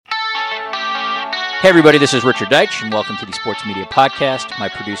Hey everybody, this is Richard Deitch, and welcome to the Sports Media Podcast. My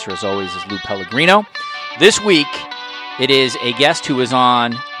producer, as always, is Lou Pellegrino. This week, it is a guest who was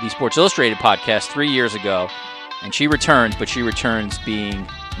on the Sports Illustrated podcast 3 years ago, and she returns, but she returns being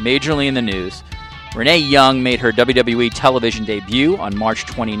majorly in the news. Renee Young made her WWE television debut on March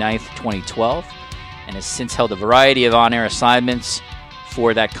 29th, 2012, and has since held a variety of on-air assignments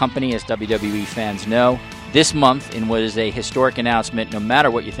for that company, as WWE fans know. This month, in what is a historic announcement, no matter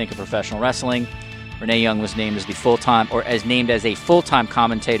what you think of professional wrestling, Renee Young was named as a full-time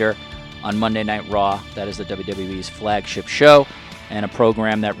commentator on Monday Night Raw. That is the WWE's flagship show and a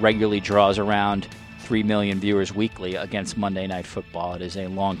program that regularly draws around 3 million viewers weekly against Monday Night Football. It is a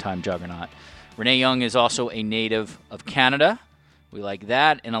long-time juggernaut. Renee Young is also a native of Canada. We like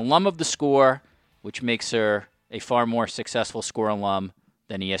that. An alum of The Score, which makes her a far more successful Score alum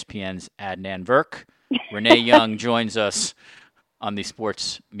than ESPN's Adnan Virk. Renee Young joins us on the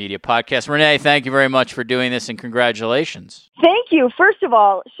Sports Media Podcast. Renee, thank you very much for doing this, and congratulations. Thank you. First of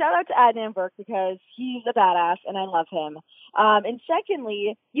all, shout out to Adnan Virk because he's a badass and I love him. And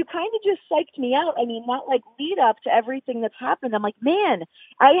secondly, you kind of just psyched me out. I mean, that lead up to everything that's happened. I'm like, man,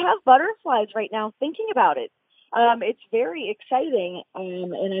 I have butterflies right now thinking about it. It's very exciting,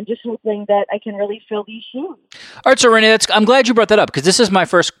 and I'm just hoping that I can really fill these shoes. All right, so Renee, I'm glad you brought that up, because this is my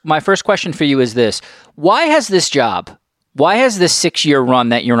first question for you is this. Why has this 6-year run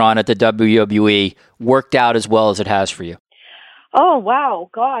that you're on at the WWE worked out as well as it has for you? Oh, wow.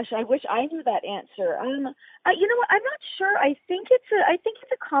 Gosh, I wish I knew that answer. You know what? I'm not sure. I think it's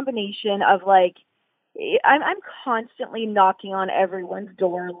a combination of I'm constantly knocking on everyone's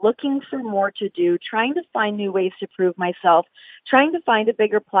door, looking for more to do, trying to find new ways to prove myself, trying to find a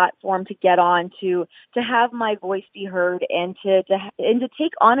bigger platform to get on to have my voice be heard and to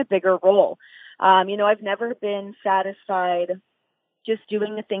take on a bigger role. I've never been satisfied just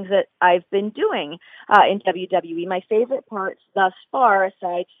doing the things that I've been doing in WWE. My favorite parts thus far,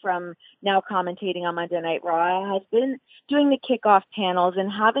 aside from now commentating on Monday Night Raw, has been doing the kickoff panels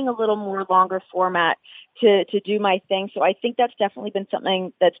and having a little more longer format to do my thing. So I think that's definitely been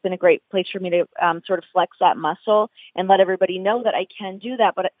something that's been a great place for me to sort of flex that muscle and let everybody know that I can do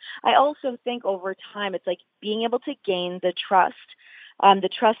that. But I also think over time, it's like being able to gain the trust and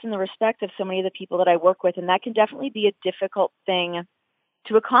the respect of so many of the people that I work with. And that can definitely be a difficult thing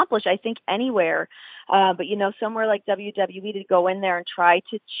to accomplish, I think, anywhere. But, somewhere like WWE, to go in there and try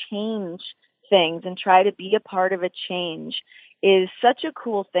to change things and try to be a part of a change is such a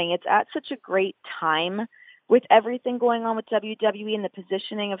cool thing. It's at such a great time with everything going on with WWE and the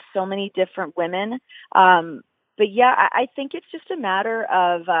positioning of so many different women. But yeah, I think it's just a matter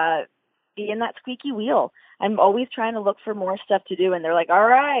of being that squeaky wheel. I'm always trying to look for more stuff to do, and they're like, all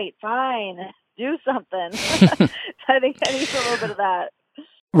right, fine, do something. So I think I need a little bit of that.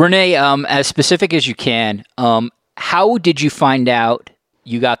 Renee, as specific as you can, how did you find out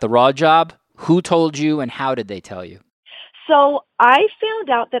you got the Raw job? Who told you, and how did they tell you? So I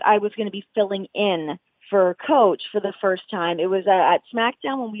found out that I was going to be filling in for Coach for the first time. It was at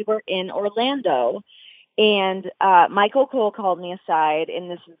SmackDown when we were in Orlando. And Michael Cole called me aside in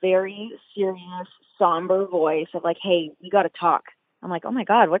this very serious, somber voice of hey, we got to talk. I'm like, oh my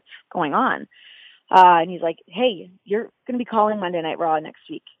God, what's going on? And he's like, hey, you're going to be calling Monday Night Raw next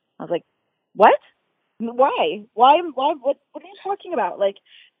week. I was like, what? Why? What are you talking about?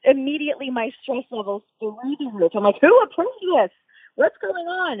 Immediately my stress levels through the roof. I'm like, who approved this? What's going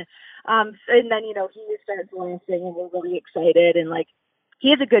on? And then, he starts laughing and we're really excited. And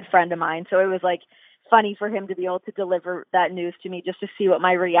he is a good friend of mine. So it was funny for him to be able to deliver that news to me just to see what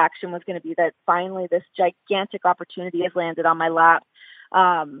my reaction was going to be, that finally this gigantic opportunity has landed on my lap.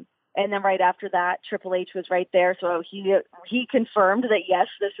 And then right after that, Triple H was right there. So he confirmed that, yes,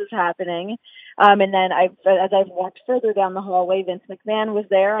 this is happening. And then as I've walked further down the hallway, Vince McMahon was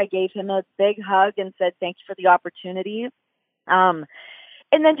there. I gave him a big hug and said, thank you for the opportunity. And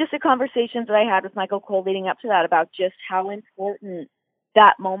then just the conversations that I had with Michael Cole leading up to that about just how important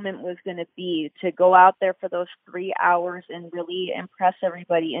that moment was going to be, to go out there for those 3 hours and really impress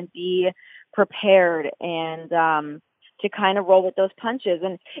everybody and be prepared and to kind of roll with those punches.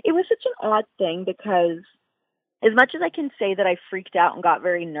 And it was such an odd thing because as much as I can say that I freaked out and got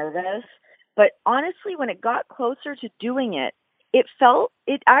very nervous, but honestly, when it got closer to doing it, it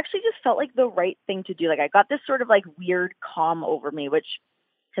actually just felt like the right thing to do. I got this sort of weird calm over me, which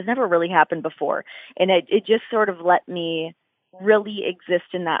has never really happened before. And it just sort of let me really exist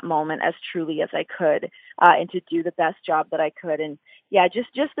in that moment as truly as I could, and to do the best job that I could. And yeah, just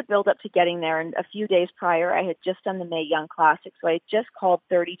the build up to getting there. And a few days prior, I had just done the Mae Young Classic. So I had just called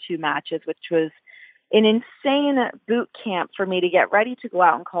 32 matches, which was an insane boot camp for me to get ready to go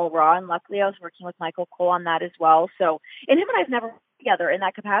out and call Raw. And luckily I was working with Michael Cole on that as well. So, and him and I've never worked together in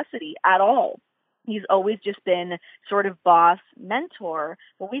that capacity at all. He's always just been sort of boss, mentor,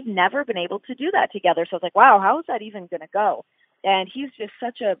 but we've never been able to do that together. So I was like, wow, how is that even going to go? And he's just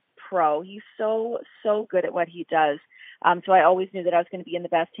such a pro. He's so good at what he does. So I always knew that I was going to be in the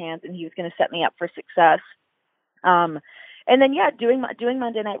best hands and he was going to set me up for success. And then, doing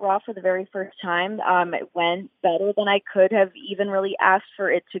Monday Night Raw for the very first time, it went better than I could have even really asked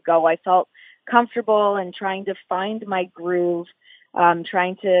for it to go. I felt comfortable and trying to find my groove,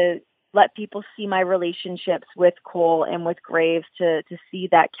 trying to let people see my relationships with Cole and with Graves to see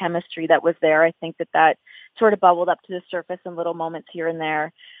that chemistry that was there. I think that sort of bubbled up to the surface in little moments here and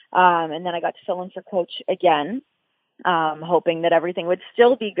there. And then I got to fill in for Coach again, hoping that everything would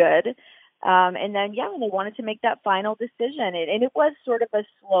still be good. And then, when they wanted to make that final decision, and it was sort of a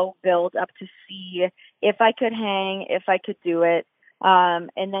slow build up to see if I could hang, if I could do it. And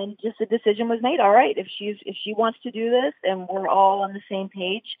then just the decision was made. All right, if she wants to do this and we're all on the same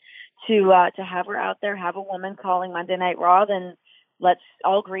page to have her out there, have a woman calling Monday Night Raw, then let's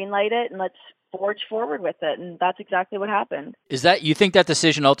all greenlight it and let's forge forward with it. And that's exactly what happened. Is that, you think that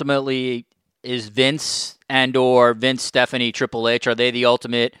decision ultimately is Vince or Vince, Stephanie, Triple H? Are they the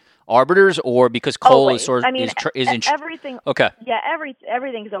ultimate arbiters, or because Cole Always. is sort of everything? Okay. Yeah,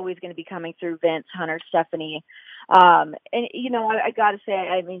 everything's always going to be coming through Vince, Hunter, Stephanie, and I got to say,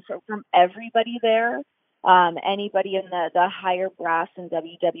 I mean, from everybody there, anybody in the higher brass in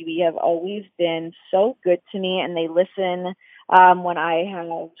WWE have always been so good to me, and they listen when I have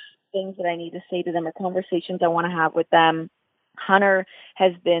things that I need to say to them or conversations I want to have with them. Hunter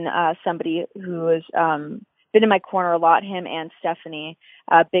has been somebody who has been in my corner a lot, him and Stephanie,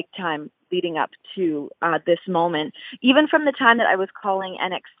 big time leading up to this moment. Even from the time that I was calling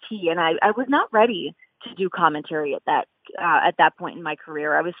NXT, and I was not ready to do commentary at that point in my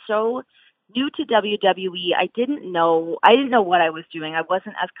career. I was so new to WWE. I didn't know what I was doing. I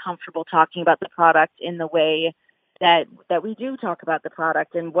wasn't as comfortable talking about the product in the way that we do talk about the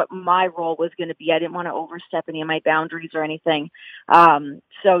product and what my role was going to be. I didn't want to overstep any of my boundaries or anything.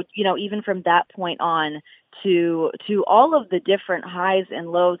 So, even from that point on to all of the different highs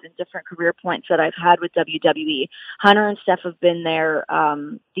and lows and different career points that I've had with WWE, Hunter and Steph have been there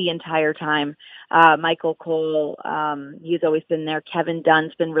the entire time. Michael Cole, he's always been there. Kevin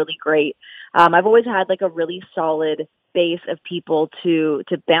Dunn's been really great. I've always had like a really solid base of people to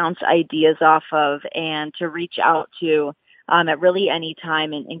bounce ideas off of and to reach out to at really any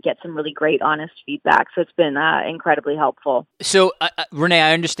time and get some really great, honest feedback. So it's been incredibly helpful. So, Renee,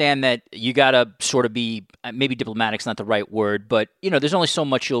 I understand that you got to sort of be, maybe diplomatic's not the right word, but, there's only so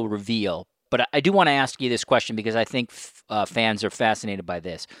much you'll reveal. But I do want to ask you this question because I think fans are fascinated by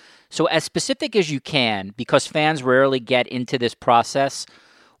this. So as specific as you can, because fans rarely get into this process,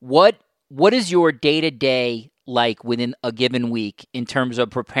 what is your day-to-day like within a given week in terms of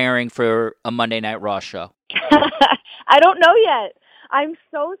preparing for a Monday Night Raw show? I don't know yet. I'm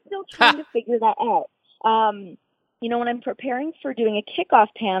still trying to figure that out. When I'm preparing for doing a kickoff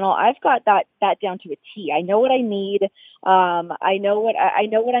panel, I've got that down to a T. I know what I need. I know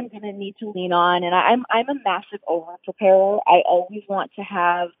what I'm going to need to lean on, and I'm a massive over preparer. I always want to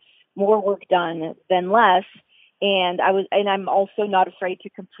have more work done than less. And I'm also not afraid to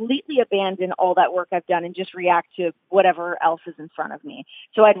completely abandon all that work I've done and just react to whatever else is in front of me.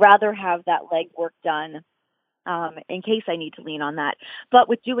 So I'd rather have that legwork done in case I need to lean on that. But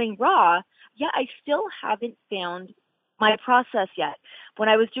with doing Raw, I still haven't found my process yet. When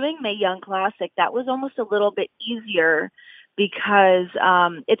I was doing Mae Young Classic, that was almost a little bit easier because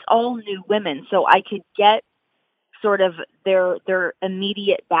it's all new women. So I could get sort of their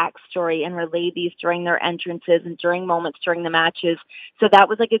immediate backstory and relay these during their entrances and during moments during the matches. So that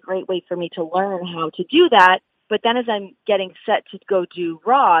was like a great way for me to learn how to do that. But then as I'm getting set to go do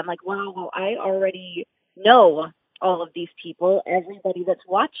Raw, I'm like, wow, well, I already know all of these people. Everybody that's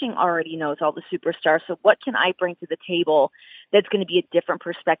watching already knows all the superstars. So what can I bring to the table that's going to be a different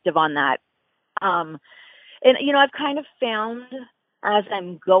perspective on that? And, I've kind of found as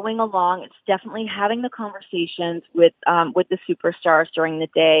I'm going along, it's definitely having the conversations with the superstars during the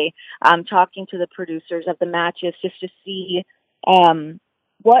day, talking to the producers of the matches just to see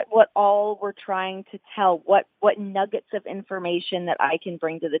what all we're trying to tell, what nuggets of information that I can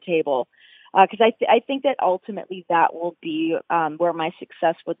bring to the table. Because I think that ultimately that will be where my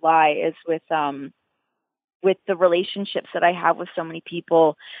success would lie, is with the relationships that I have with so many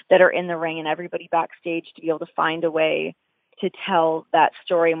people that are in the ring and everybody backstage, to be able to find a way to tell that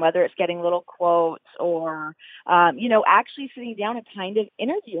story, and whether it's getting little quotes or, actually sitting down and kind of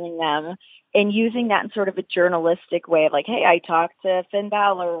interviewing them and using that in sort of a journalistic way of like, hey, I talked to Finn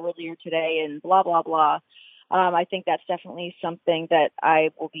Balor earlier today and blah, blah, blah. I think that's definitely something that I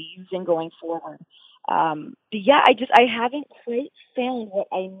will be using going forward. But yeah, I haven't quite found what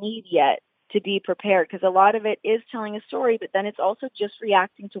I need yet to be prepared, because a lot of it is telling a story, but then it's also just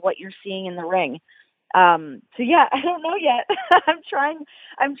reacting to what you're seeing in the ring. So yeah, I don't know yet. I'm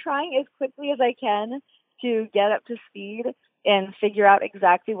trying as quickly as I can to get up to speed and figure out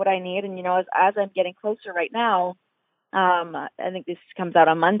exactly what I need. And, as I'm getting closer right now, I think this comes out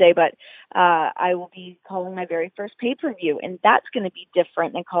on Monday, but I will be calling my very first pay-per-view, and that's going to be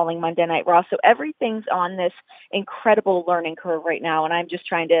different than calling Monday Night Raw. So everything's on this incredible learning curve right now, and I'm just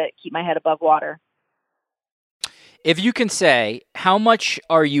trying to keep my head above water. If you can say, how much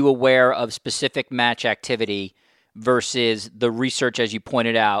are you aware of specific match activity versus the research, as you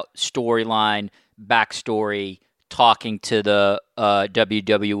pointed out, storyline, backstory, talking to the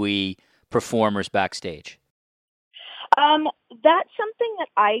WWE performers backstage? That's something that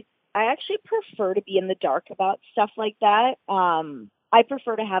I actually prefer to be in the dark about stuff like that. I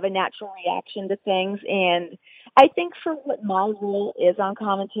prefer to have a natural reaction to things, and I think for what my role is on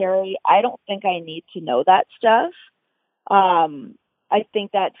commentary, I don't think I need to know that stuff. I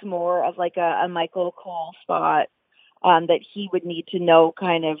think that's more of like a Michael Cole spot, that he would need to know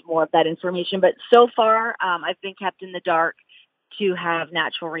kind of more of that information. But so far, I've been kept in the dark to have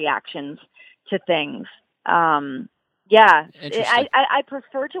natural reactions to things. Yeah, I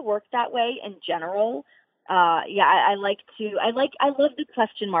prefer to work that way in general. I love the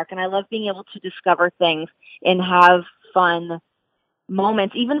question mark, and I love being able to discover things and have fun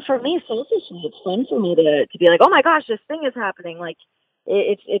moments. Even for me, selfishly, it's fun for me to be like, oh my gosh, this thing is happening. Like,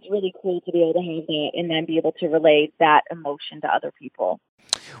 it's really cool to be able to have that and then be able to relate that emotion to other people.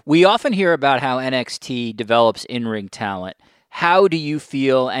 We often hear about how NXT develops in-ring talent. How do you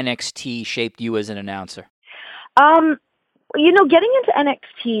feel NXT shaped you as an announcer? Getting into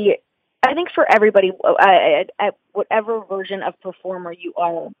NXT, I think for everybody, at whatever version of performer you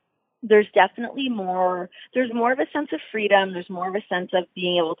are, there's definitely there's more of a sense of freedom. There's more of a sense of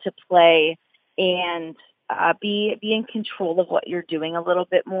being able to play and be in control of what you're doing a little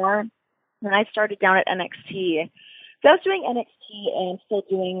bit more. When I started down at NXT, so I was doing NXT and still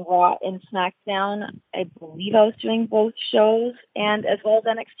doing Raw and SmackDown. I believe I was doing both shows and as well as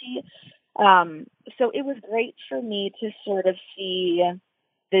NXT. So it was great for me to sort of see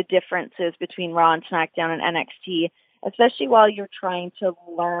the differences between Raw and SmackDown and NXT, especially while you're trying to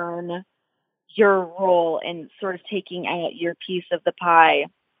learn your role and sort of taking out your piece of the pie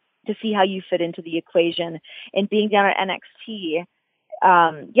to see how you fit into the equation. And being down at NXT,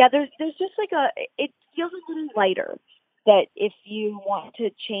 there's just like it feels a little lighter. That if you want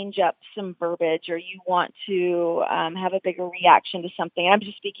to change up some verbiage or you want to have a bigger reaction to something, and I'm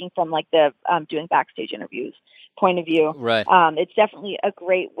just speaking from like the doing backstage interviews point of view, right? It's definitely a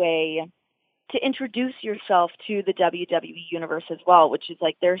great way to introduce yourself to the WWE universe as well, which is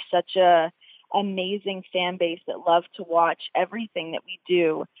like there's such a amazing fan base that love to watch everything that we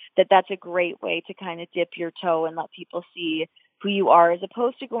do, that's a great way to kind of dip your toe and let people see who you are, as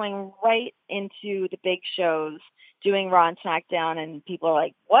opposed to going right into the big shows doing Raw and SmackDown and people are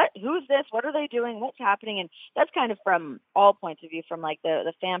like, what? Who's this? What are they doing? What's happening? And that's kind of from all points of view, from like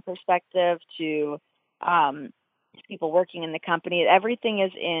the fan perspective to people working in the company. Everything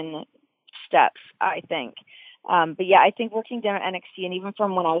is in steps, I think. But yeah, I think working down at NXT, and even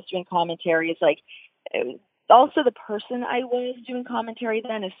from when I was doing commentary, is like also the person I was doing commentary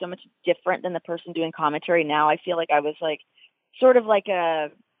then is so much different than the person doing commentary now. I feel like I was like sort of like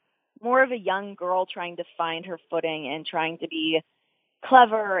more of a young girl trying to find her footing and trying to be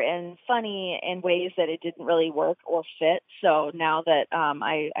clever and funny in ways that it didn't really work or fit. So now that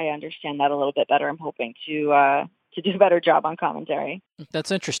I understand that a little bit better, I'm hoping to do a better job on commentary.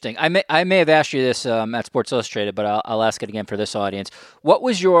 That's interesting. I may have asked you this at Sports Illustrated, but I'll ask it again for this audience. What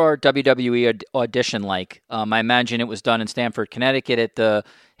was your WWE audition like? I imagine it was done in Stamford, Connecticut at the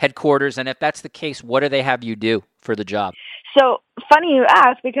headquarters. And if that's the case, what do they have you do for the job? So funny you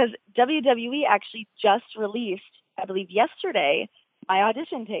ask, because WWE actually just released, I believe yesterday, my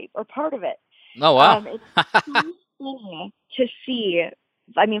audition tape, or part of it. Oh, wow. It's so funny to see.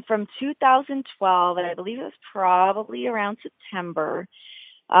 I mean, from 2012, and I believe it was probably around September,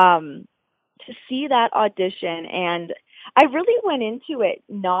 to see that audition. And I really went into it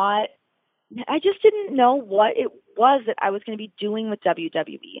I just didn't know what it was that I was going to be doing with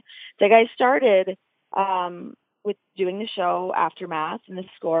WWE. Like, I started with doing the show Aftermath and The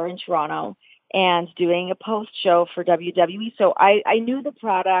Score in Toronto. and doing a post show for WWE. So I knew the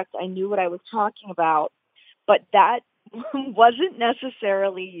product, I knew what I was talking about, but that wasn't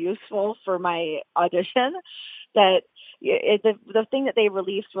necessarily useful for my audition. That the thing that they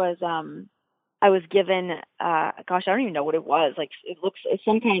released was I was given gosh, I don't even know what it was. Like it's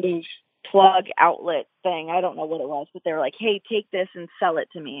some kind of plug outlet thing. I don't know what it was, but they were like, "Hey, take this and sell it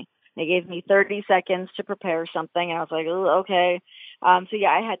to me." They gave me 30 seconds to prepare something, and I was like, "Oh, okay." So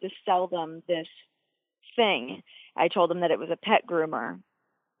yeah, I had to sell them this thing. I told them that it was a pet groomer,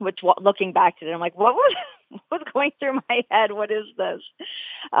 which looking back to it, I'm like, what was what's going through my head? What is this?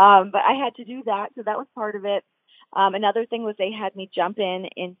 But I had to do that, so that was part of it. Another thing was they had me jump in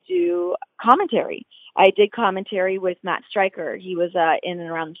and do commentary. I did commentary with Matt Stryker. He was in and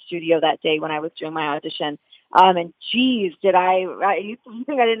around the studio that day when I was doing my audition. And geez, you think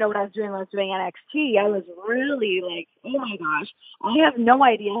I didn't know what I was doing when I was doing NXT. I was really like, oh my gosh, I have no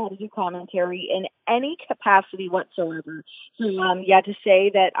idea how to do commentary in any capacity whatsoever. So, yeah, to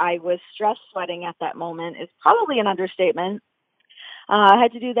say that I was stress sweating at that moment is probably an understatement. I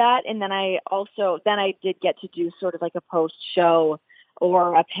had to do that, and then I did get to do sort of like a post-show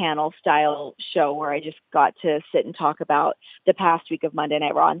or a panel-style show where I just got to sit and talk about the past week of Monday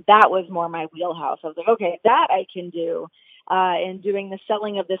Night Raw, and that was more my wheelhouse. I was like, okay, that I can do. And doing the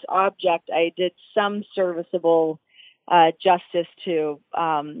selling of this object, I did some serviceable justice to.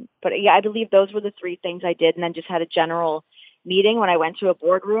 But yeah, I believe those were the three things I did, and then just had a general meeting when I went to a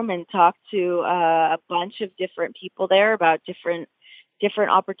boardroom and talked to a bunch of different people there about different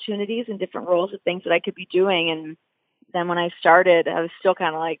opportunities and different roles of things that I could be doing. And then when I started, I was still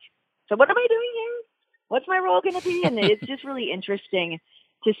kind of like, so what am I doing here? What's my role going to be? And it's just really interesting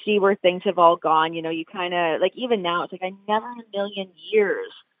to see where things have all gone. You know, you kind of like, even now, it's like I never in a million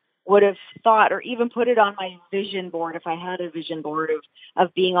years would have thought or even put it on my vision board if I had a vision board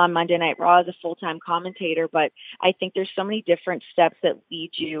of being on Monday Night Raw as a full-time commentator. But I think there's so many different steps that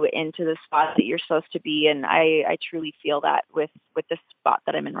lead you into the spot that you're supposed to be. And I truly feel that with the spot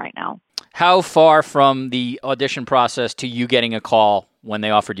that I'm in right now. How far from the audition process to you getting a call when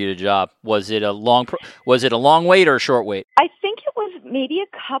they offered you the job? Was it a long wait or a short wait? I think it was maybe a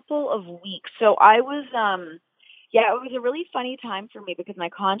couple of weeks. So I was, yeah, it was a really funny time for me because my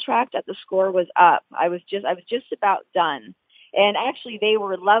contract at the Score was up. I was just about done. And actually they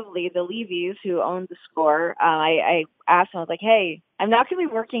were lovely, the Levy's who owned the Score. I asked them, I was like, hey, I'm not going to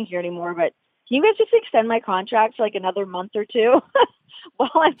be working here anymore, but can you guys just extend my contract for like another month or two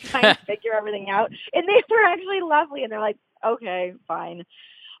while I'm trying to figure everything out? And they were actually lovely. And they're like, okay, fine.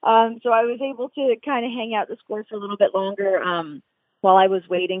 So I was able to kind of hang out the Score for a little bit longer while I was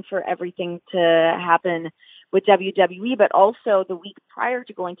waiting for everything to happen with WWE. But also the week prior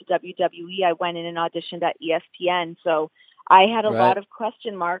to going to WWE, I went in and auditioned at ESPN. So I had a lot of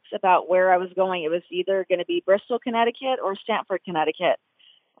question marks about where I was going. It was either going to be Bristol, Connecticut or Stamford, Connecticut.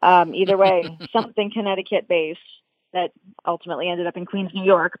 Either way, something Connecticut-based that ultimately ended up in Queens, New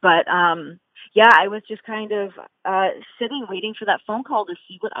York. But yeah, I was just kind of sitting, waiting for that phone call to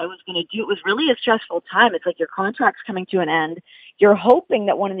see what I was going to do. It was really a stressful time. It's like your contract's coming to an end. You're hoping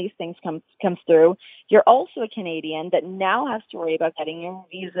that one of these things comes through. You're also a Canadian that now has to worry about getting your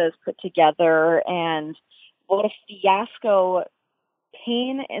visas put together, and what a fiasco,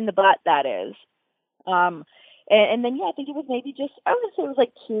 pain in the butt that is. And then, yeah, I think it was maybe just, I would say it was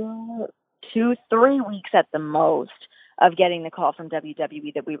like 3 weeks at the most of getting the call from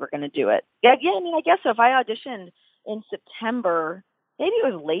WWE that we were going to do it. Yeah, I mean, I guess so. If I auditioned in September, maybe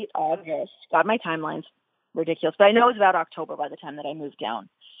it was late August. God, my timeline's ridiculous. But I know it was about October by the time that I moved down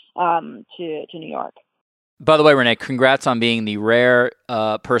to New York. By the way, Renee, congrats on being the rare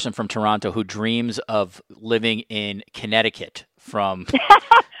person from Toronto who dreams of living in Connecticut from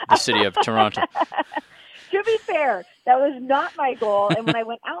the city of Toronto. To be fair, that was not my goal. And when I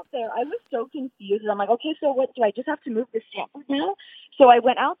went out there, I was so confused. I'm like, okay, so what, do I just have to move to Stamford now? So I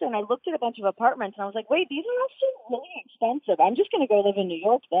went out there and I looked at a bunch of apartments and I was like, wait, these are actually really expensive. I'm just going to go live in New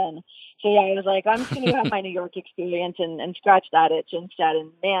York then. So yeah, I was like, I'm just going to have my New York experience and scratch that itch instead.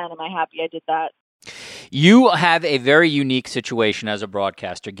 And man, am I happy I did that. You have a very unique situation as a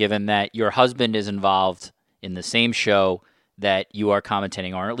broadcaster, given that your husband is involved in the same show that you are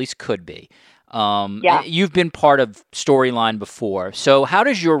commentating on, or at least could be. Yeah. You've been part of Storyline before. So how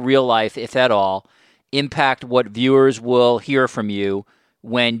does your real life, if at all, impact what viewers will hear from you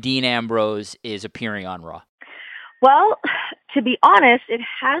when Dean Ambrose is appearing on Raw? Well, to be honest, it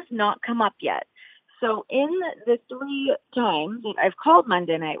has not come up yet. So in the 3 times that I've called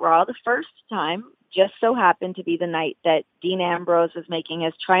Monday Night Raw, the first time just so happened to be the night that Dean Ambrose was making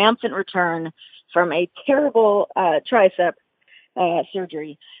his triumphant return from a terrible tricep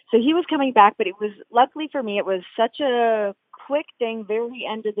surgery. So he was coming back, but it was, luckily for me, it was such a quick thing, very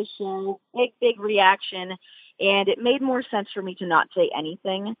end of the show, big reaction. And it made more sense for me to not say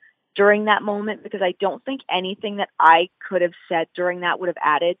anything during that moment, because I don't think anything that I could have said during that would have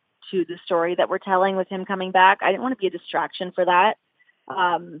added to the story that we're telling with him coming back. I didn't want to be a distraction for that.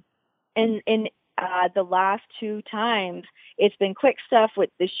 And the last two times, it's been quick stuff with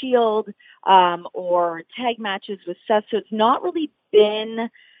the Shield, or tag matches with Seth. So it's not really been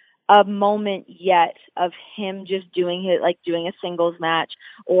a moment yet of him just doing a singles match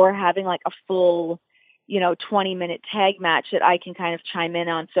or having like a full, 20-minute tag match that I can kind of chime in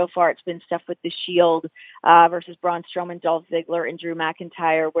on. So far, it's been stuff with the Shield versus Braun Strowman, Dolph Ziggler, and Drew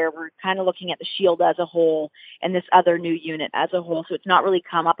McIntyre, where we're kind of looking at the Shield as a whole and this other new unit as a whole. So it's not really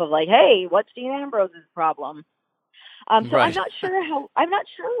come up of like, hey, what's Dean Ambrose's problem? So right. I'm not sure how that's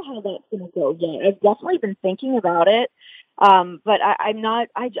going to go yet. I've definitely been thinking about it, but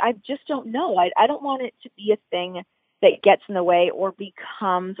I just don't know. I don't want it to be a thing that gets in the way or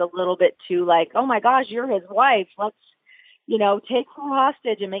becomes a little bit too like, oh my gosh, you're his wife. Let's, take her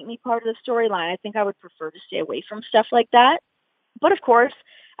hostage and make me part of the storyline. I think I would prefer to stay away from stuff like that. But of course,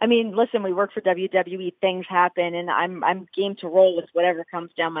 I mean, listen, we work for WWE, things happen, and I'm game to roll with whatever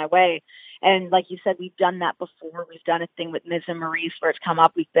comes down my way. And like you said, we've done that before. We've done a thing with Miz and Maurice where it's come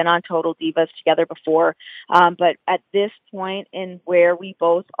up. We've been on Total Divas together before. But at this point in where we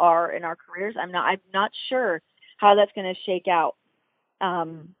both are in our careers, I'm not sure how that's going to shake out.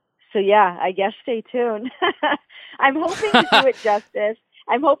 So yeah, I guess stay tuned. I'm hoping to do it justice.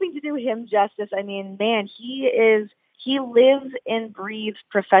 I'm hoping to do him justice. I mean, man, he lives and breathes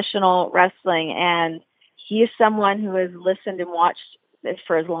professional wrestling, and he is someone who has listened and watched this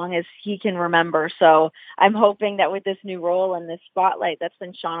for as long as he can remember. So I'm hoping that with this new role and this spotlight that's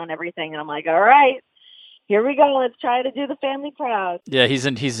been shone on everything, and I'm like, all right, here we go. Let's try to do the family proud. Yeah,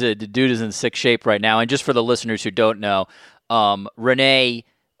 the dude is in sick shape right now. And just for the listeners who don't know, Renee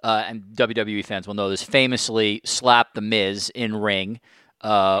and WWE fans will know this, famously slapped the Miz in ring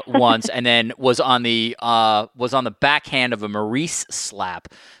once, and then was on the backhand of a Maurice slap.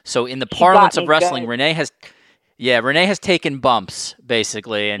 So in the parlance of wrestling, good. Renee has taken bumps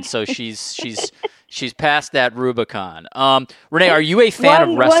basically, and so she's past that Rubicon. Renee, are you a fan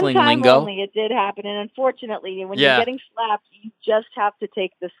of wrestling one time lingo? Only it did happen, and unfortunately, when you're getting slapped, you just have to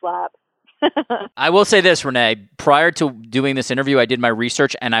take the slap. I will say this, Renee. Prior to doing this interview, I did my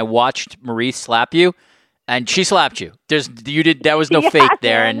research and I watched Maurice slap you, and she slapped you. There was no fake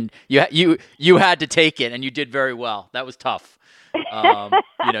there, and you had to take it, and you did very well. That was tough.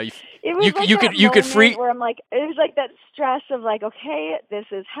 It was you could free where I'm like, it was like that stress of like, okay, this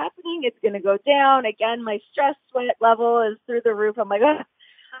is happening, it's gonna go down again. My stress sweat level is through the roof. I'm like, I'm not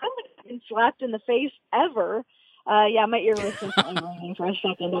been slapped in the face ever. My ear was definitely ringing for a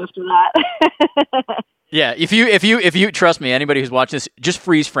second after that. Yeah, if you trust me, anybody who's watching this, just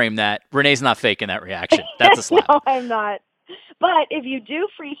freeze frame that. Renee's not faking that reaction. That's a slap. No, I'm not. But if you do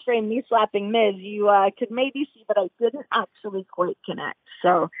freeze frame me slapping Miz, you could maybe see that I didn't actually quite connect.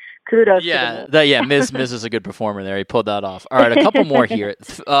 So kudos to Miz. Miz is a good performer there. He pulled that off. All right, a couple more here.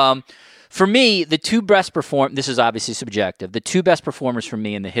 For me, the two best this is obviously subjective. The two best performers for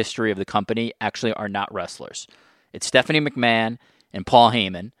me in the history of the company actually are not wrestlers. It's Stephanie McMahon and Paul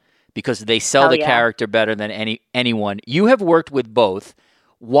Heyman, because they sell the character better than anyone. You have worked with both.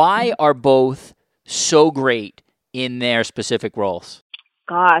 Why are both so great in their specific roles?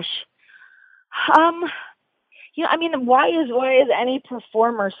 Gosh. Why is any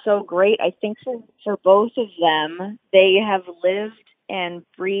performer so great? I think for both of them, they have lived and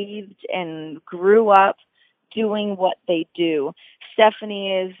breathed and grew up doing what they do.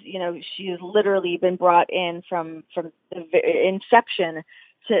 Stephanie is, she has literally been brought in from the inception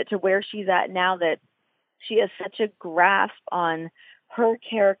to where she's at now, that she has such a grasp on her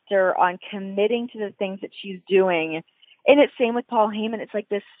character, on committing to the things that she's doing. And it's same with Paul Heyman. It's like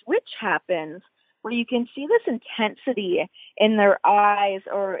this switch happens where you can see this intensity in their eyes,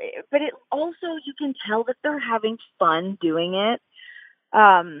 but it also, you can tell that they're having fun doing it.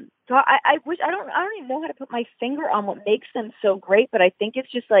 So I don't even know how to put my finger on what makes them so great, but I think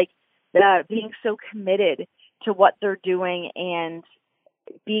it's just like being so committed to what they're doing and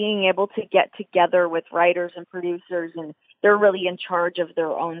being able to get together with writers and producers, and they're really in charge of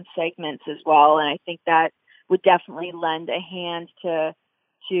their own segments as well. And I think that would definitely lend a hand to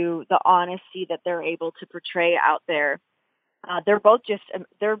the honesty that they're able to portray out there. They're both just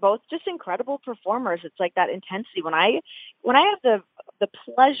incredible performers. It's like that intensity. When I have the the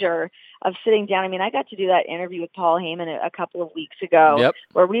pleasure of sitting down. I mean, I got to do that interview with Paul Heyman a couple of weeks ago, Yep.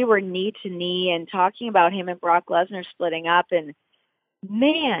 where we were knee to knee and talking about him and Brock Lesnar splitting up. And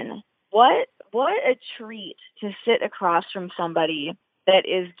man, what a treat to sit across from somebody that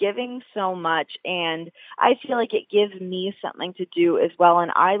is giving so much. And I feel like it gives me something to do as well.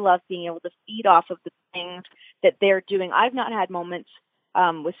 And I love being able to feed off of the things that they're doing. I've not had moments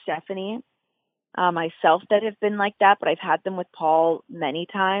with Stephanie myself that have been like that, but I've had them with Paul many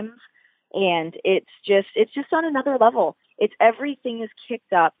times. And it's just on another level. It's everything is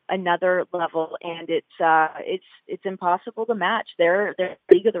kicked up another level, and it's impossible to match. They're a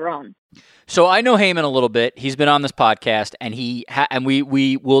league of their own. So I know Heyman a little bit. He's been on this podcast, and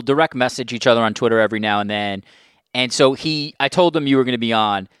we will direct message each other on Twitter every now and then. And so I told him you were going to be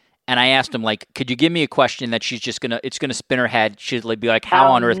on, and I asked him, like, could you give me a question that it's gonna spin her head? She'd be like,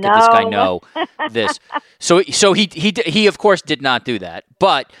 how on earth could this guy know this? So he of course did not do that,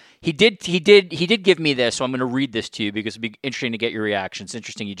 but he did give me this. So I'm going to read this to you because it'd be interesting to get your reaction. It's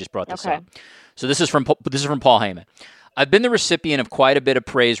interesting you just brought this up. So this is from Paul Heyman. I've been the recipient of quite a bit of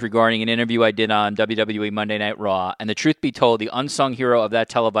praise regarding an interview I did on WWE Monday Night Raw, and the truth be told, the unsung hero of that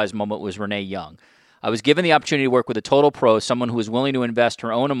televised moment was Renee Young. I was given the opportunity to work with a total pro, someone who was willing to invest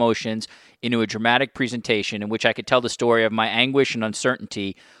her own emotions into a dramatic presentation in which I could tell the story of my anguish and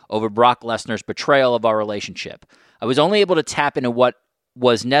uncertainty over Brock Lesnar's betrayal of our relationship. I was only able to tap into what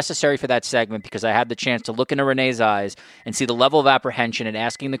was necessary for that segment because I had the chance to look into Renee's eyes and see the level of apprehension in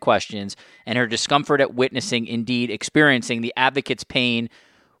asking the questions and her discomfort at witnessing, indeed experiencing, the advocate's pain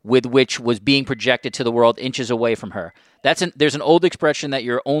with which was being projected to the world inches away from her. There's an old expression that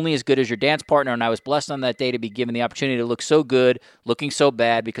you're only as good as your dance partner, and I was blessed on that day to be given the opportunity to look so good, looking so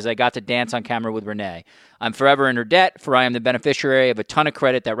bad, because I got to dance on camera with Renee. I'm forever in her debt, for I am the beneficiary of a ton of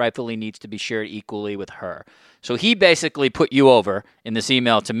credit that rightfully needs to be shared equally with her. So he basically put you over in this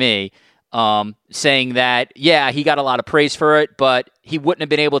email to me, saying that, yeah, he got a lot of praise for it, but he wouldn't have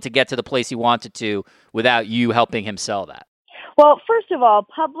been able to get to the place he wanted to without you helping him sell that. Well, first of all,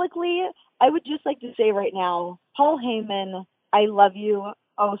 publicly, I would just like to say right now, Paul Heyman, I love you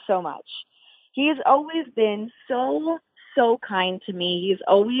oh so much. He has always been so kind to me.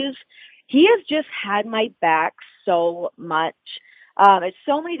 He has just had my back so much at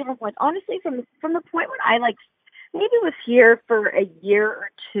so many different points. Honestly, from the point when I maybe was here for a year or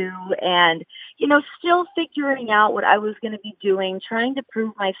two and, still figuring out what I was going to be doing, trying to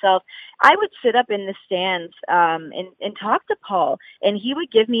prove myself, I would sit up in the stands and talk to Paul, and he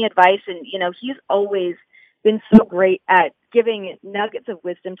would give me advice. And, he's always been so great at giving nuggets of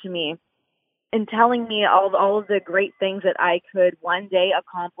wisdom to me and telling me all of the great things that I could one day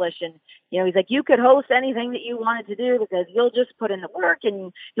accomplish. And, he's like, you could host anything that you wanted to do because you'll just put in the work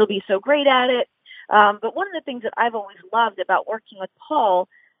and you'll be so great at it. But one of the things that I've always loved about working with Paul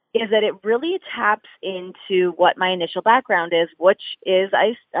is that it really taps into what my initial background is, which is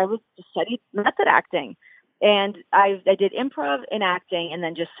I studied method acting, and I did improv and acting, and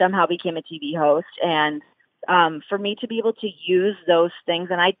then just somehow became a TV host. And for me to be able to use those things,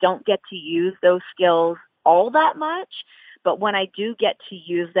 and I don't get to use those skills all that much, but when I do get to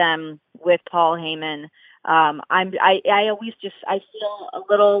use them with Paul Heyman, I always I feel a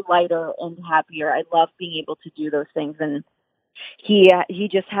little lighter and happier. I love being able to do those things, and he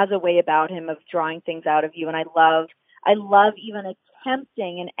just has a way about him of drawing things out of you. And I love even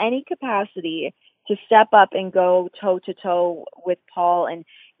attempting in any capacity to step up and go toe to toe with Paul. And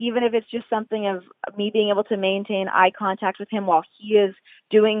even if it's just something of me being able to maintain eye contact with him while he is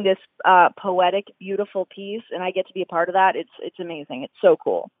doing this poetic, beautiful piece, and I get to be a part of that, it's amazing. It's so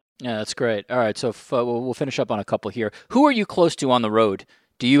cool. Yeah, that's great. All right, so we'll finish up on a couple here. Who are you close to on the road?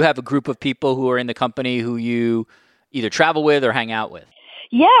 Do you have a group of people who are in the company who you either travel with or hang out with?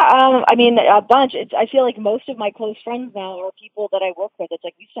 Yeah, I mean, a bunch. I feel like most of my close friends now are people that I work with. It's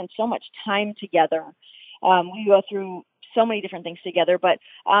like we spend so much time together. We go through so many different things together. But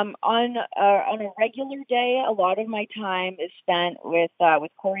on a regular day, a lot of my time is spent with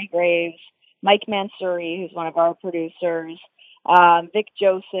Corey Graves, Mike Mansouri, who's one of our producers, Vic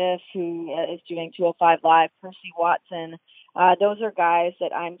Joseph, who is doing 205 Live, Percy Watson. Those are guys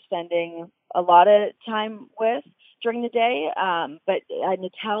that I'm spending a lot of time with during the day. But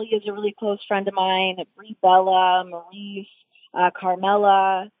Natalia is a really close friend of mine, Brie Bella, Maurice,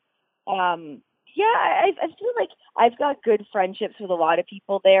 Carmella. I feel like I've got good friendships with a lot of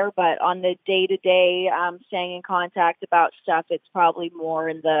people there, but on the day-to-day staying in contact about stuff, it's probably more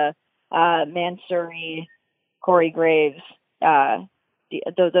in the Mansouri, Corey Graves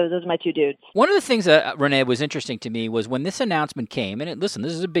those are my two dudes. One of the things that, Renee, was interesting to me was when this announcement came, and listen,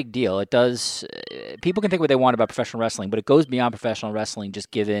 this is a big deal. It does, people can think what they want about professional wrestling, but it goes beyond professional wrestling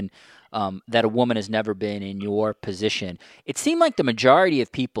just given that a woman has never been in your position. It seemed like the majority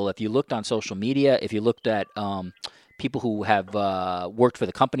of people, if you looked on social media, if you looked at people who have worked for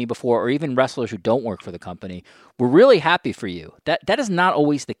the company before, or even wrestlers who don't work for the company, were really happy for you. That is not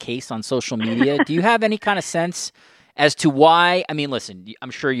always the case on social media. Do you have any kind of sense as to why? I mean, listen, I'm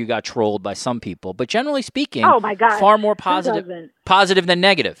sure you got trolled by some people, but generally speaking, oh my God, far more positive than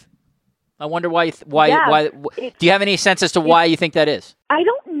negative. I wonder why. Do you have any sense as to why you think that is? I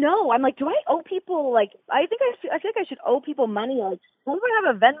don't know. I'm like, do I owe people? Like, I feel like I should owe people money. Like, does anyone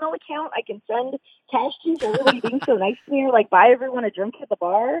have a Venmo account I can send cash to for everybody being so nice to me, or like buy everyone a drink at the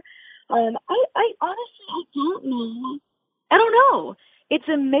bar? I honestly, I don't know. I don't know. It's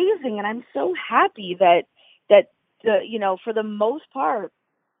amazing, and I'm so happy that for the most part,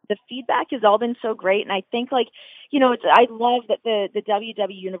 the feedback has all been so great. And I think I love that the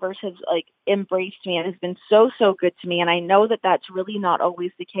WWE universe has like embraced me and has been so good to me. And I know that that's really not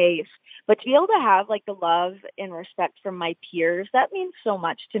always the case, but to be able to have like the love and respect from my peers, that means so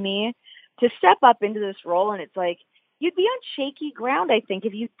much to me. To step up into this role, and it's like, you'd be on shaky ground, I think,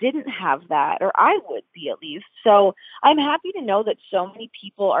 if you didn't have that, or I would be at least. So I'm happy to know that so many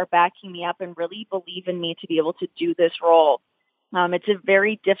people are backing me up and really believe in me to be able to do this role. It's a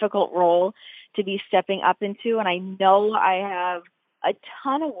very difficult role to be stepping up into, and I know I have a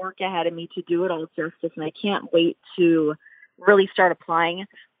ton of work ahead of me to do it all justice, and I can't wait to really start applying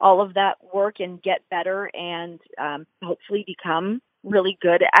all of that work and get better and hopefully become really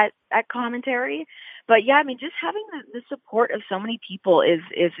good at commentary. But yeah, I mean, just having the support of so many people is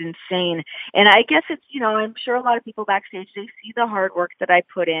insane. And I guess it's, I'm sure a lot of people backstage, they see the hard work that I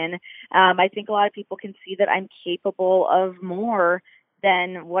put in. I think a lot of people can see that I'm capable of more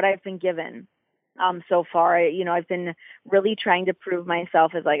than what I've been given. So far, I've been really trying to prove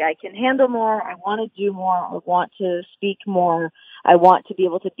myself as like, I can handle more. I want to do more. I want to speak more. I want to be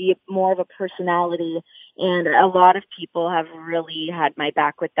able to be more of a personality. And a lot of people have really had my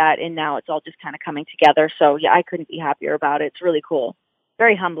back with that. And now it's all just kind of coming together. So yeah, I couldn't be happier about it. It's really cool.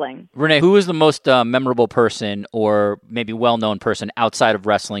 Very humbling. Renee, who is the most memorable person or maybe well-known person outside of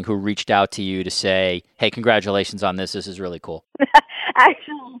wrestling who reached out to you to say, hey, congratulations on this. This is really cool.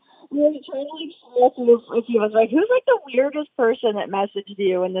 Actually, we were trying to if he was like, who's like the weirdest person that messaged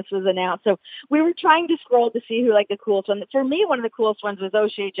you when this was announced? So we were trying to scroll to see who like the coolest one. For me, one of the coolest ones was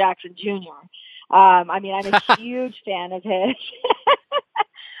O'Shea Jackson Jr. I mean, I'm a huge fan of his.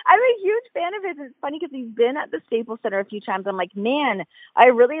 I'm a huge fan of his. It's funny because he's been at the Staples Center a few times. I'm like, man, I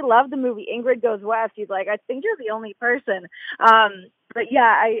really love the movie Ingrid Goes West. He's like, I think you're the only person. But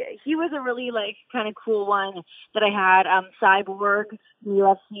yeah, he was a really like kind of cool one that I had. Cyborg,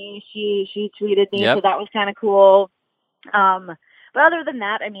 UFC, she tweeted me, yep. So that was kind of cool. But other than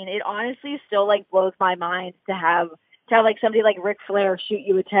that, I mean, it honestly still like blows my mind to have like somebody like Ric Flair shoot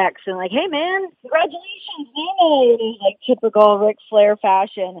you a text and like, hey man, congratulations, man. It is like typical Ric Flair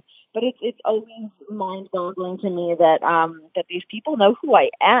fashion. But it's always mind-boggling to me that that these people know who I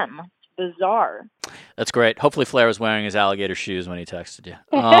am. It's bizarre. That's great. Hopefully Flair was wearing his alligator shoes when he texted you.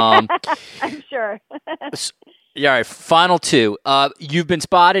 I'm sure. Yeah, all right, final two. You've been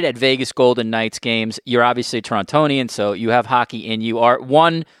spotted at Vegas Golden Knights games. You're obviously a Torontonian, so you have hockey in you.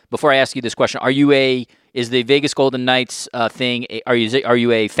 Before I ask you this question, is the Vegas Golden Knights thing, are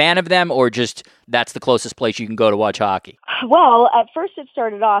you a fan of them, or just that's the closest place you can go to watch hockey? Well, at first it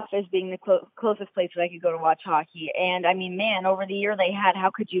started off as being the closest place that I could go to watch hockey. And I mean, man, over the year they had,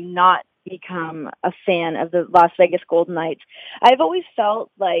 how could you not become a fan of the Las Vegas Golden Knights? I've always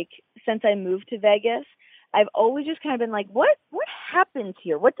felt like since I moved to Vegas, I've always just kind of been like, what happens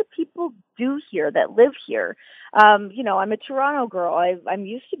here? What do people do here that live here? I'm a Toronto girl. I'm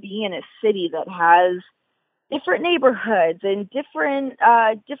used to being in a city that has different neighborhoods and different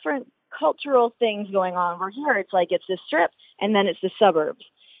cultural things going on. Where here, it's like it's the Strip and then it's the suburbs.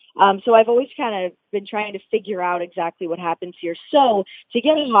 So I've always kind of been trying to figure out exactly what happens here. So to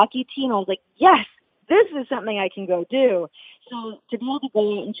get a hockey team, I was like, yes, this is something I can go do. So to be able to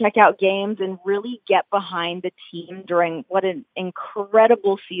go and check out games and really get behind the team during what an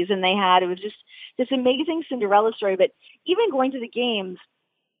incredible season they had, it was just this amazing Cinderella story. But even going to the games,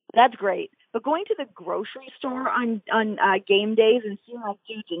 that's great. But going to the grocery store on game days and seeing like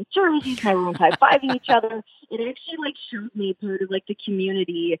dudes in jerseys and everyone's high-fiving each other, it actually like showed me part of like the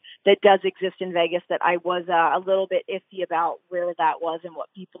community that does exist in Vegas that I was a little bit iffy about where that was and what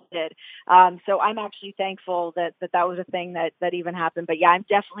people did. So I'm actually thankful that was a thing that even happened. But yeah, I'm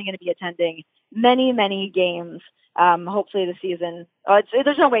definitely going to be attending many, many games. Hopefully the season.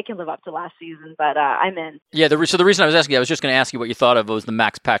 There's no way it can live up to last season, but I'm in. Yeah. So the reason I was asking you, I was just going to ask you what you thought of was the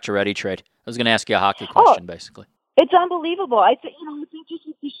Max Pacioretty trade. I was going to ask you a hockey question, basically. It's unbelievable. I think just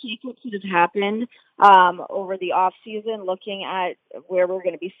with the shakeups that have happened over the off season, looking at where we're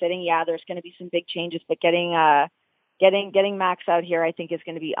going to be sitting, there's going to be some big changes, but getting Max out here, I think is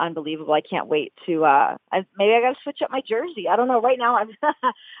going to be unbelievable. I can't wait to. Maybe I got to switch up my jersey. I don't know. Right now,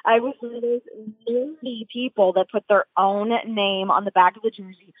 I was one of those nerdy people that put their own name on the back of the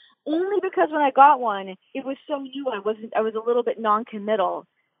jersey, only because when I got one, it was so new. I was a little bit non-committal.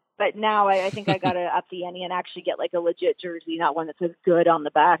 But now I think I got to up the ante and actually get like a legit jersey, not one that says good on the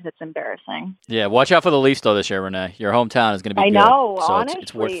back. That's embarrassing. Yeah, watch out for the Leafs, though, this year, Renee. Your hometown is going to be good. I know, so honestly.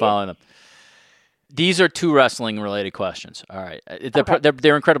 It's worth following them. These are 2 wrestling-related questions. All right.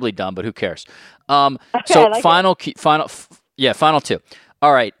 They're incredibly dumb, but who cares? So like final 2.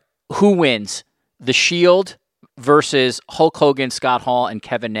 All right. Who wins? The Shield versus Hulk Hogan, Scott Hall, and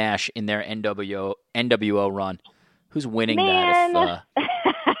Kevin Nash in their NWO run. Who's winning that?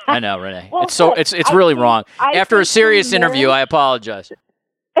 I know, Renee. Well, it's really wrong. After a serious interview, I apologize.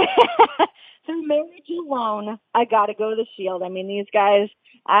 Through marriage alone, I got to go to the Shield. I mean, these guys,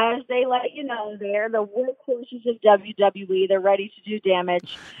 as they let you know, they're the workhorses of WWE. They're ready to do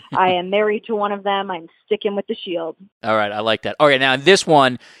damage. I am married to one of them. I'm sticking with the Shield. All right, I like that. All right, now this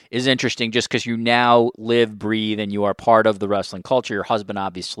one is interesting just because you now live, breathe, and you are part of the wrestling culture. Your husband,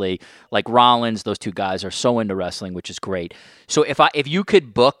 obviously, like Rollins, those 2 guys are so into wrestling, which is great. So if you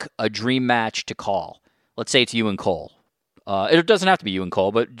could book a dream match to call, let's say it's you and Cole. It doesn't have to be you and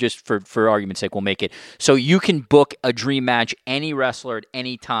Cole, but just for argument's sake, we'll make it. So you can book a dream match, any wrestler at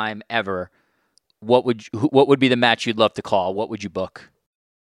any time ever. What would be the match you'd love to call? What would you book?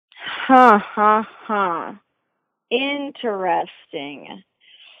 Interesting.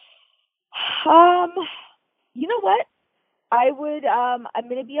 You know what? I would. I'm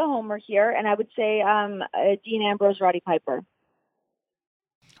going to be a homer here, and I would say Dean Ambrose, Roddy Piper.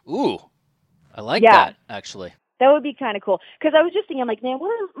 Ooh, I like that actually. That would be kind of cool. Because I was just thinking, like, man,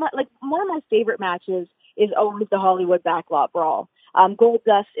 one of my favorite matches is always the Hollywood Backlot Brawl.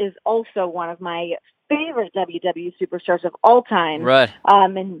 Goldust is also one of my favorite WWE superstars of all time. Right.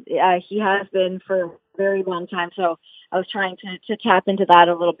 And he has been for a very long time. So I was trying to tap into that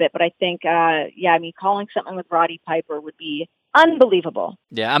a little bit. But I think, calling something with Roddy Piper would be unbelievable.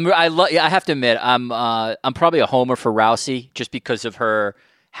 Yeah, I have to admit, I'm probably a homer for Rousey just because of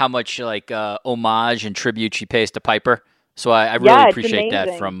how much homage and tribute she pays to Piper. So I really appreciate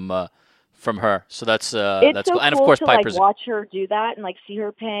that from her. So that's so cool. And of cool course, to Piper's watch her do that and see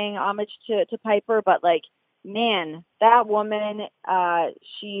her paying homage to Piper. But man, that woman,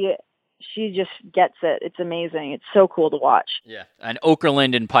 she just gets it. It's amazing. It's so cool to watch. Yeah, and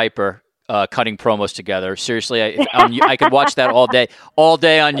Okerlund and Piper cutting promos together. Seriously, I could watch that all day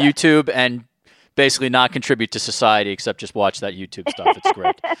on YouTube and basically not contribute to society except just watch that YouTube stuff. It's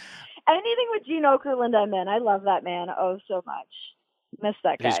great. Anything with Gene Okerlund, I'm in. I love that man so much. Miss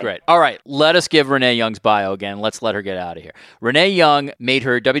that guy. He's great. All right, let us give Renee Young's bio again. Let's let her get out of here. Renee Young made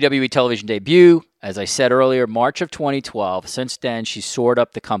her WWE television debut, as I said earlier, March of 2012. Since then, she's soared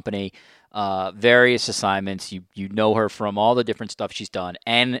up the company, various assignments. You know her from all the different stuff she's done,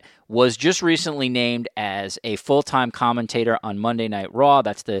 and was just recently named as a full-time commentator on Monday Night Raw.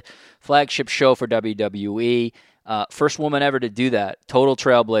 That's the flagship show for WWE. First woman ever to do that. Total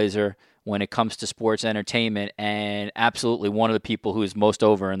trailblazer when it comes to sports entertainment, and absolutely one of the people who is most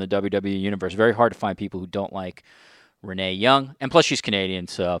over in the WWE universe. Very hard to find people who don't like Renee Young, and plus she's Canadian,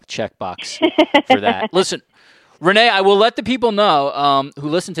 so check box for that. Listen, Renee, I will let the people know who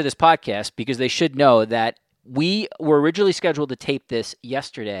listen to this podcast, because they should know that we were originally scheduled to tape this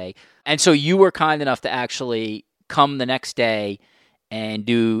yesterday, and so you were kind enough to actually come the next day and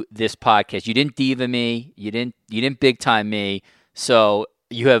do this podcast. You didn't diva me, you didn't big time me, so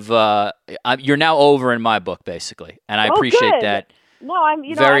you have you're now over in my book, basically, and I appreciate good. That. No, I'm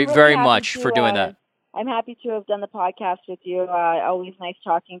very really very much for doing that. I'm happy to have done the podcast with you. Always nice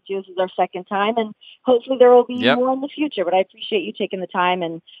talking to you. This is our second time, and hopefully there will be more in the future. But I appreciate you taking the time,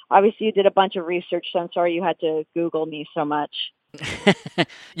 and obviously you did a bunch of research, so I'm sorry you had to Google me so much.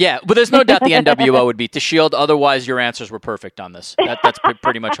 Yeah, but there's no doubt the NWO would beat the Shield. Otherwise, your answers were perfect on this. That's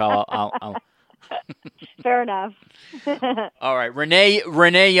pretty much how I'll Fair enough. All right,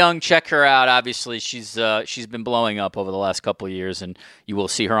 Renee Young, check her out. Obviously, she's been blowing up over the last couple of years, and you will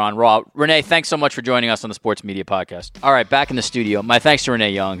see her on Raw. Renee, thanks so much for joining us on the Sports Media Podcast. All right, back in the studio. My thanks to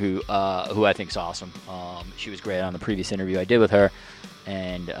Renee Young, who I think is awesome. She was great on the previous interview I did with her,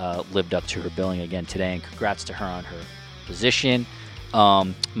 and lived up to her billing again today. And congrats to her on her position.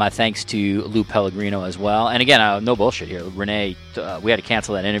 My thanks to Lou Pellegrino as well. And again, no bullshit here. Renee, we had to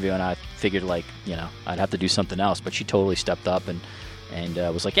cancel that interview, and I figured, like, I'd have to do something else. But she totally stepped up and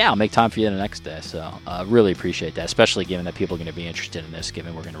was like, yeah, I'll make time for you the next day. So really appreciate that, especially given that people are going to be interested in this,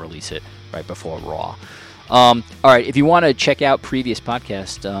 given we're going to release it right before Raw. All right, if you want to check out previous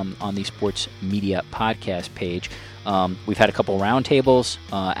podcasts on the Sports Media Podcast page, we've had a couple roundtables,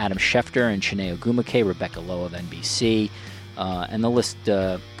 Adam Schefter and Shanae Ogumake, Rebecca Lowe of NBC, and the list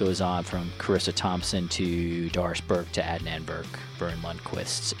goes on from Carissa Thompson to Doris Burke to Adnan Burke, Vern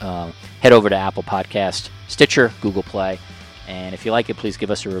Lundquist. Head over to Apple Podcast, Stitcher, Google Play, and if you like it, please give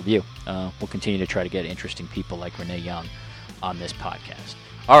us a review. We'll continue to try to get interesting people like Renee Young on this podcast.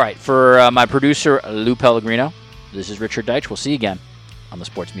 All right, for my producer, Lou Pellegrino, this is Richard Deitch. We'll see you again on the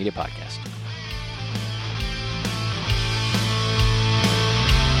Sports Media Podcast.